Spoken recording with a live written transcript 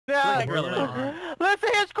Yeah. Listen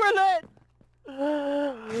here, Squirrel.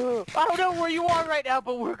 I don't know where you are right now,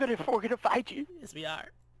 but we're gonna find you. Yes, we are.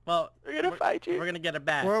 Well, we're gonna find you. We're gonna get her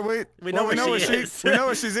back. Well, we know where she is. We know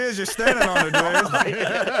where she is. You're standing on her, dude.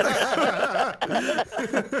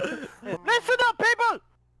 Listen up, people!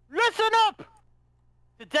 Listen up!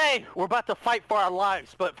 Today, we're about to fight for our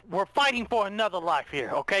lives, but we're fighting for another life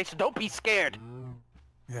here, okay? So don't be scared.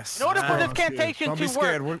 Yes. In order for this incantation don't to be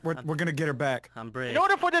scared. work... We're gonna get her back. I'm brave. In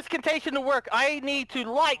order for this incantation to work, I need to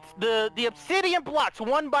light the obsidian blocks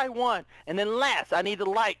one by one. And then last, I need to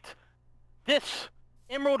light this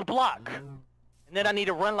emerald block. And then I need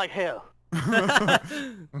to run like hell.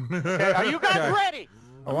 Okay, are you guys ready?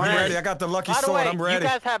 Oh, I'm ready. I got the lucky sword. By the way, I'm ready. you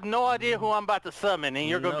guys have no idea who I'm about to summon, and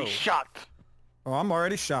you're gonna be shocked. Oh, I'm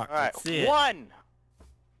already shocked. All right, Let's see it. 1,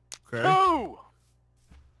 Okay. 2,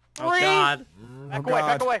 3. Oh God.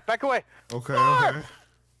 Back away. Okay. 4.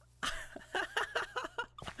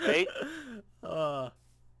 8. God.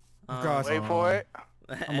 Wait for it.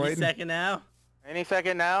 Any waiting. second now. Any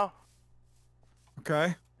second now.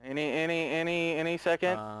 Okay. Any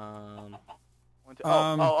second. I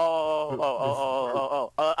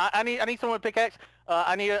need someone to pickaxe.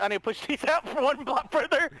 I need to push these out for one block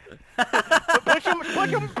further. push them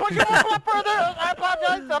one block further. I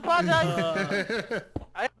apologize.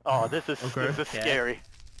 Oh, this is scary.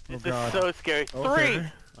 This is so scary. 3. You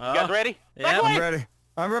guys ready? Yeah, I'm ready.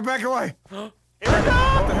 I'm right back away. Here we go.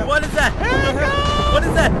 What is that? Here we go. What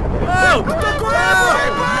is that? Oh!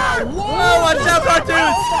 Oh, watch out,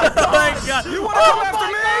 cartoons! Oh my God! You wanna come after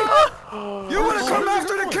me? You wanna come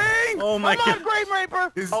after the king? Oh my Come God! on, Grave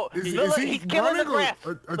Reaper! Is he's killing the grass.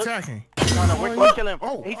 Attacking? No, we're killing him.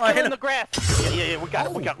 Oh. He's Oh, hit killing him. the grass. Yeah, we got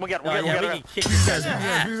it. We got Yeah, it. we can kick Who's this that?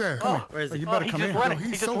 guy's Who's ass. that? Come on. Where is he? You better He's come just in. running. Yo,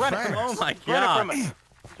 He's he's just so running. fast. Oh my Running God! from it. He's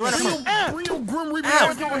running from it. Bring your Grim Reaper Ow.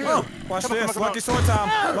 ass over here. Oh. Watch Come on, this. come on. Lucky sword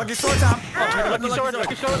time. Lucky sword time.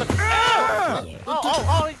 Lucky sword.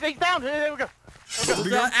 Oh, he's down. There we go. Ow! He's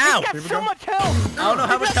got so much health. I don't know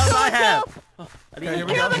how much health I have. Okay, here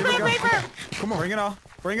we Kill go. the Here we Grave go. Reaper. Come on. Bring it on.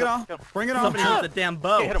 Bring it on. Bring it on. Somebody with a damn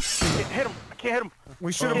bow. Hit him. Hit him. I can't hit him.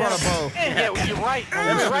 We should have brought a bow. Yeah, you're right.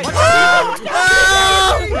 You're right.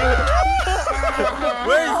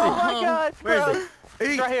 Where is he? Oh my God. Where is he?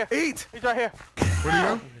 Eat. right here. Eat. He's right here. Where'd he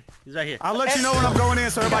go? He's right here. I'll let you know when I'm going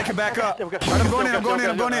in so everybody can back up. There we go. Right, I'm going in. I'm going in.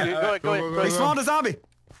 I'm going in. Go ahead. He spawned a zombie.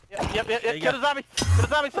 Yep. Kill the zombie. Kill the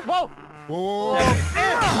zombie. Whoa. Whoa. I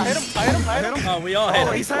hit him. Oh, we all hit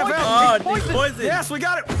him. He's half Oh, out. he's poisoned. Yes, we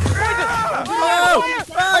got it. Oh!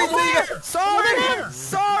 Sorry.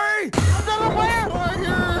 Sorry.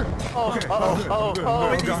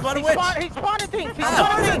 Oh. He spawned a witch. He's spawning things. He's Ow.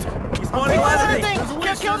 spawning things. He's spawning a lot of things.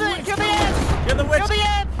 Kill the ants. Kill the witch. Kill the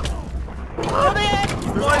ants. Kill the ants. He's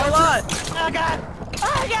spawning a lot. Oh God.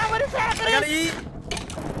 What is happening? I gotta eat.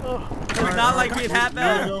 Can we not like being half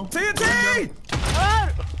out? TNT.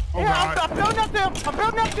 I'm building up to him. I'm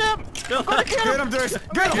building up to him. Get him, Deuce.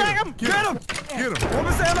 Get him. Get him. What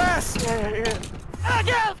was that ass?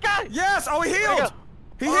 Yes, guys. Yes. Oh, he healed.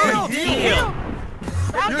 He He healed. healed.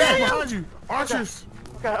 How Yeah, dare you? behind you. Archers.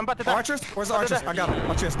 Okay, I'm about to die. Archers? Where's the archers? I got him.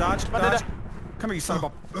 Watch this. Dodge. Dodge. Come here, you son of a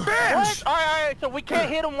What? bitch. All right. So we can't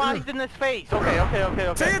hit him while he's in this phase. Okay.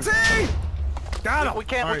 TNT. Got him. We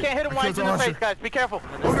can't hit him while he's in this phase, guys. Be careful.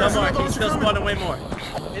 There's still more. He's still spawning way more.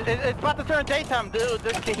 It's about to turn daytime, dude.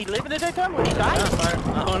 Can he live in the daytime? Will he die?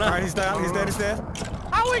 Oh no. All right, he's down. He's dead. He's dead.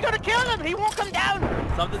 How are we gonna kill him? He won't come down.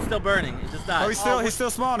 Something's still burning. He just died. Oh, he's still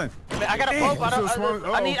spawning. Man, I got a bow.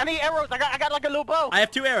 I need arrows. I got like a little bow. I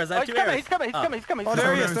have 2 arrows. He's coming. Oh,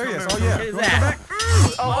 there he is. There he is. Oh yeah. What is You wanna come that? back?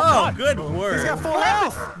 Oh, good He's word. got full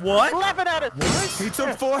health. What? Laughing at us. He took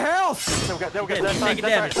full health. There we go. He's That's taking right,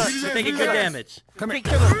 damage. that's right. He's taking good damage. Come here.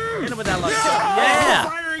 Kill him. Hit him with that lucky shot. Yeah.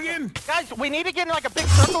 Fire again. Guys, we need to get in like a big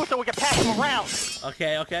circle so we can pass him around.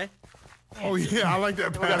 Okay. Oh yeah, I like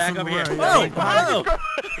that pass. Back up here. around. Whoa. Behind Whoa.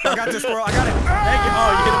 I got this squirrel. I got it. Thank you.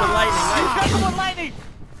 Oh, you hit him with lightning. He's Nice. got him with lightning.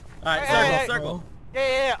 All right, Hey. circle.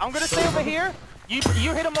 Yeah. I'm gonna stay over here. You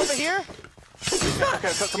hit him over here.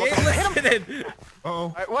 Okay, come on. Ain't Hit him. listening. Uh-oh.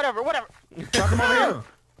 All right, whatever. Knock him over here.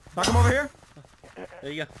 Knock him over here.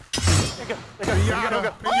 There you go. There you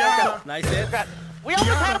go. Nice hit. We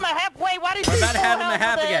almost had him at halfway. Why did you We're about to have him at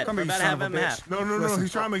half there? again. Come We're here, about to you have son him of a at bitch. half. No,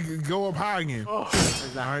 he's trying to go up high again. All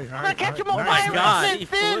right. I'm gonna catch him on Oh fire. my God, he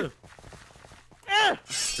Finn. flew.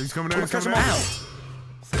 He's coming down. He's Catch coming him down. out.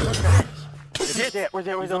 Good hit. Where's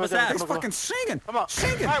it? He's almost out. He's fucking singing. Come on.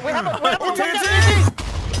 Singing. All right, we have a TNT.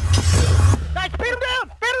 Guys, beat him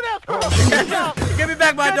down, Squirrel. Give me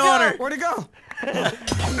back my Good daughter. job. Where'd he go?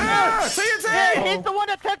 TNT. Hey, he's the one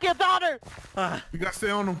that took your daughter. You got to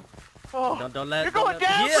stay on him. Oh. Don't let. You're going don't let-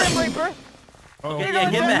 down, Yeah. Grim Reaper. Okay, yeah,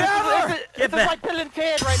 get back. It's like Bill and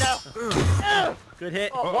Ted right now. Good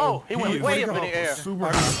hit. Oh, whoa, he went way up in the air.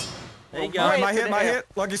 Super. There you go. Alright, my hit.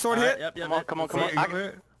 Lucky sword hit. Yep. Come on.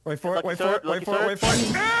 Wait for it. Lucky sword. Fire,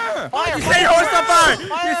 you set your horse on fire! You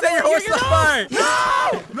set your horse on fire!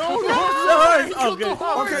 No, The horse! Oh, good.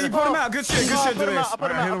 Okay, you put him out. Good shit, Denise. I put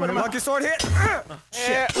him out. Lucky sword hit.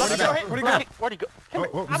 Shit. Lucky sword hit. Where'd he go? Where'd he go?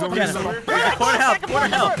 Quarter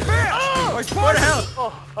health. Where's quarter health?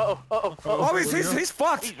 Oh, he's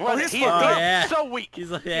fucked. He's fucked. Yeah. so weak. He's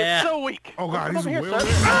so weak. Oh god, he's here, well.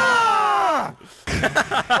 sir.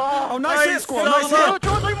 Oh, nice hit, Squirrel. so Nice low. hit. 2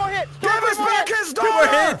 or 3 more hits. Give us back his Two more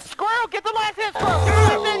daughter. hits. Squirrel, get the last hit,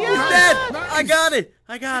 Squirrel. He's dead. I got it.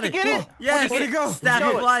 Did you get it? Yes. Where'd he go? Staff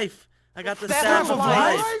Show of it. life. I got the Staff staff of of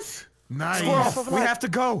life. life. Nice. Squirrel, we have to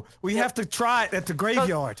go. We have to try it at the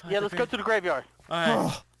graveyard. Yeah, let's go to the graveyard. All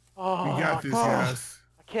right. Oh, We got this, guys.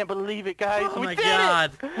 I can't believe it, guys. Oh we my did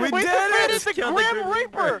God. it. We did defeated it. the Killed the Grim Grim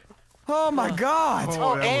Reaper. Reaper. Oh my God.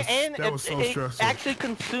 Oh, That was so it stressful. actually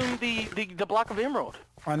consumed the block of emerald.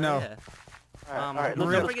 I know. Yeah. All right,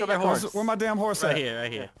 Maria, let's go get back your home. horse. Where my damn horse Right at? here.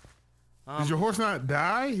 Right here. Did your horse not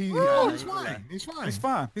die? he's He's fine. fine. He's fine. He's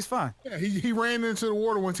fine. He's fine. Yeah, he ran into the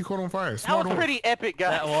water once he caught on fire. That Smart was horse. pretty epic,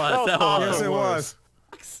 guys. That was. Yes, awesome. it was.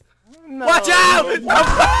 No. Watch out!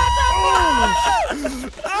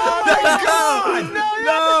 Oh my God!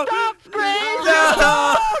 No! Stop screaming!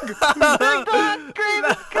 No! Stop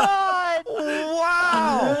screaming! God!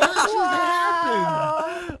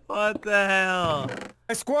 Wow! What the hell?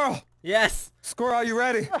 Hey, Squirrel. Yes. Squirrel, are you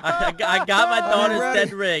ready? I got my daughter's ready?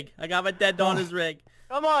 dead rig. I got my dead daughter's rig.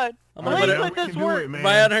 Come on! I'm gonna put Please it let this do work! it, man.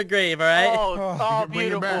 right on her grave, all right? Oh,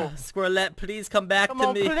 Bring it back. beautiful! Squirrelette, please come back Come to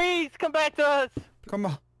on, me. please come back to us! Come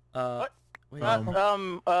on. Wait,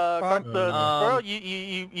 Squirrel,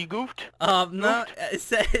 you goofed? no, it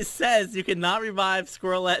says you cannot revive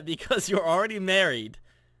Squirrelette because you're already married.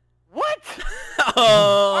 What?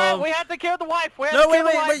 Alright, Oh. we have to kill the wife. We have No, to kill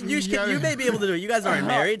wait. the wife. You may be able to do it. You guys aren't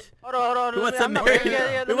married. Hold on. Who wants to I'm not- marry?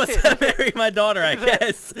 yeah, Who let me wants see to it. marry my daughter? I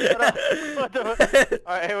guess.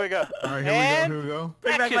 Alright, here we go. All right, And here we go.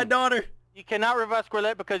 Bring back my action. daughter. You cannot revive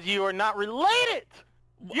Squirrelette because you are not related.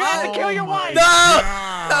 You have to kill your wife. No!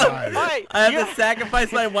 God. Alright, I have to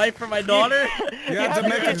sacrifice my wife for my daughter. You have to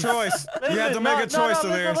make a choice. You have to make a choice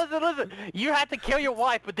of theirs. Listen. You have to kill your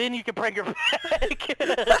wife, but then you can bring her back.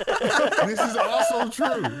 This is also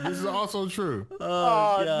true. Oh,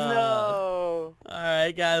 Oh, God. no.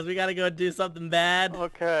 Alright, guys, we gotta go do something bad.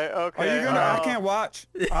 Okay. Are you gonna? I can't watch.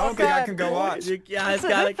 I don't think I can go watch. You guys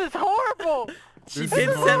gotta. This is horrible. She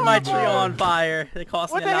did set my tree on fire. It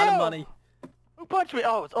cost me What a the lot of hell? money. Who punched me?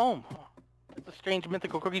 Oh, it's Ohm. It's a strange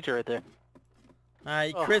mythical creature right there.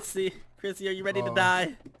 Alright, Oh. Chrissy, are you ready to Oh.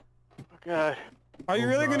 die? Oh, God. Are you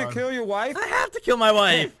really gonna God. kill your wife? I have to kill my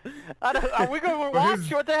wife. Are we going to But watch?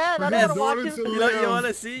 his- What the hell? but I his don't want daughter to watch to it. You don't want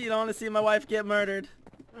to see? You don't want to see my wife get murdered?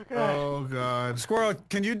 Okay. Oh God. Squirrel,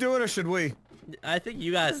 can you do it or should we? I think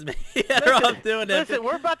you guys may better off doing it. Listen,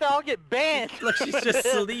 we're about to all get banned. Look, she's just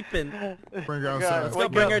sleeping. Bring her outside. Let's go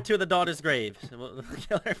bring her to the daughter's grave. We'll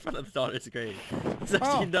kill her in front of the daughter's grave. So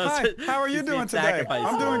Oh, she knows hi. it- How are you she's doing being today?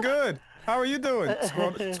 sacrificed. I'm doing good. How are you doing?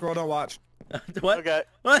 Squirrel, don't watch. What? Okay.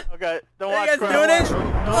 What? Okay. Don't Are watch. you guys Squirrel. doing it?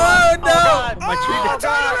 Don't Oh watch. no! God. My tree Oh, got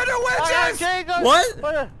turn them into Oh, witches! Jesus.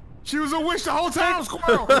 What? She was a witch the whole time,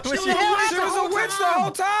 Squirrel. Was she- She was a witch the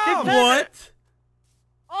whole time! What?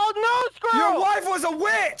 Oh no, Squirrel! Your wife was a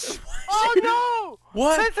witch! Oh no!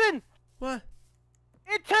 What? Listen, What?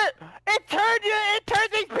 it turned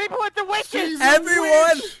these people into witches. She's a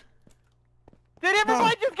Everyone! witch. Did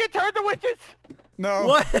everybody just get turned to witches? No,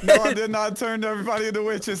 What? no, I did not turn everybody into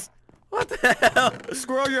witches. What the hell?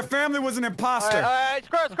 Squirrel, your family was an imposter. All right,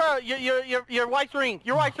 Squirrel, your wife's ring.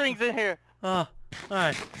 Your wife's ring's in here. Oh,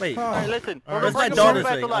 alright. Wait. Oh. All right, listen. We're Where's gonna my bring them both daughter's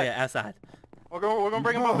back ring? to Oh life. yeah, outside. We're gonna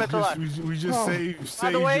bring them both back to life. We just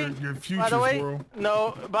saved way- your future, By the way,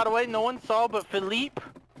 Squirrel. by the way, no one saw, but Philippe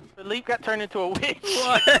got turned into a witch.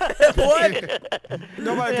 What? What?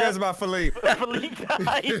 Nobody cares about Philippe. Philippe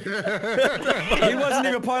died. He wasn't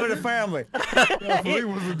even part of the family. He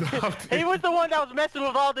was adopted. He was the one that was messing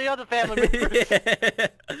with all the other family members. Yeah.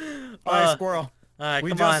 All right, Squirrel. Alright, We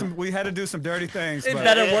come did on. we had to do some dirty things. It but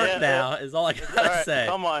better Yeah, work yeah, now, is all I gotta All right, say.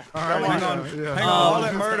 come on. All right, Come on. hang on. yeah. Hang on, all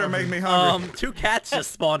that murder made me hungry. 2 cats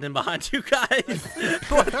just spawned in behind you guys.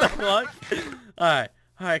 What the fuck?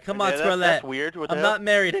 Alright, come on, Yeah, Squirrelette. that's weird. What the I'm hell? not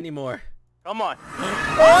married anymore. Come on.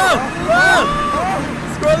 Oh!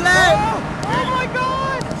 Oh! Squirrelette! Oh my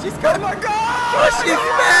God! She's coming! Oh my God! Oh, she's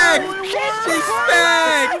back! She's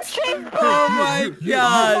back! Oh my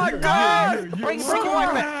God! God! Bring your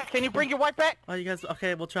wife back. Can you bring your wife back? Oh, you guys,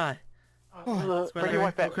 okay, we'll try. Bring your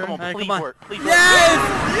wife back. Okay. Come on, Alright, please come on. work. Please work. Yes!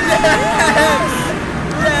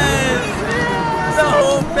 Yes! The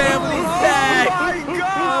whole family's back!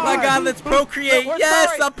 Oh my god, let's procreate! We're Yes,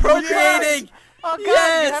 sorry. I'm procreating! Oh God,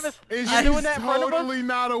 Yes! you have us And you're doing that she's in front of us? totally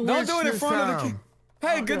not a witch Don't do it in this front of the time. kid.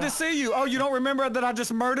 Hey, good to see you. Oh, you don't remember that I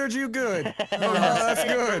just murdered you? Good. Oh, that's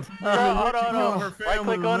good. Hold on. Her Right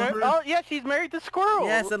family, click on her. remember? Oh yeah, she's married to Squirrel.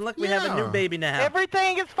 Yes, and look, we have a new Yeah. baby now.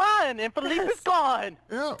 Everything is fine, and Philippe is gone.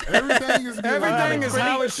 Yeah, everything is good. Everything is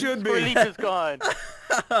how it should be. Philippe is gone.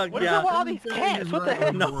 Oh, What is up with God. all these cats? What the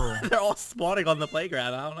heck? No, they're all spawning on the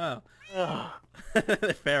playground. I don't know.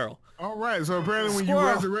 They're feral. All right, so apparently when you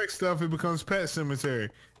Squirrel. resurrect stuff, it becomes pet cemetery.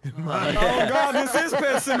 Oh God, this is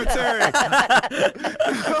Pet Cemetery.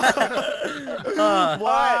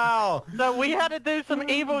 Wow. So we had to do some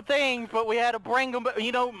evil things, but we had to bring them.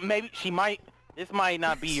 You know, maybe this might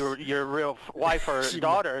not be your real wife or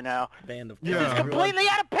daughter now. Band of Yeah. It's completely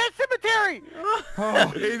out of Pet Cemetery.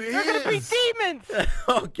 They're gonna be demons.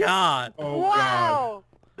 Oh, God. Oh, Wow.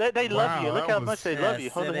 They love Wow, you. Look that how was- much they love you.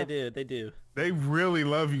 Yes, Hold yeah, on. they do. They do. They really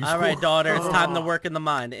love you. All right, Squirrel. daughter, it's time to work in the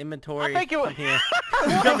mine. Inventory. I think it was. Come here.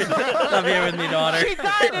 Come here with me, daughter. She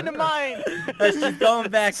died in the mine. She's going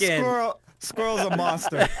back in. Squirrel's a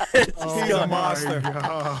monster. Oh He's a my monster.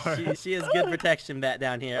 God. She has good protection back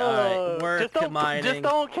down here. All right, work just mining.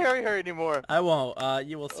 don't carry her anymore. I won't.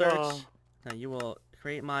 You will search. No, you will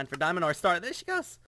create mine for diamond ore. Start. There she goes.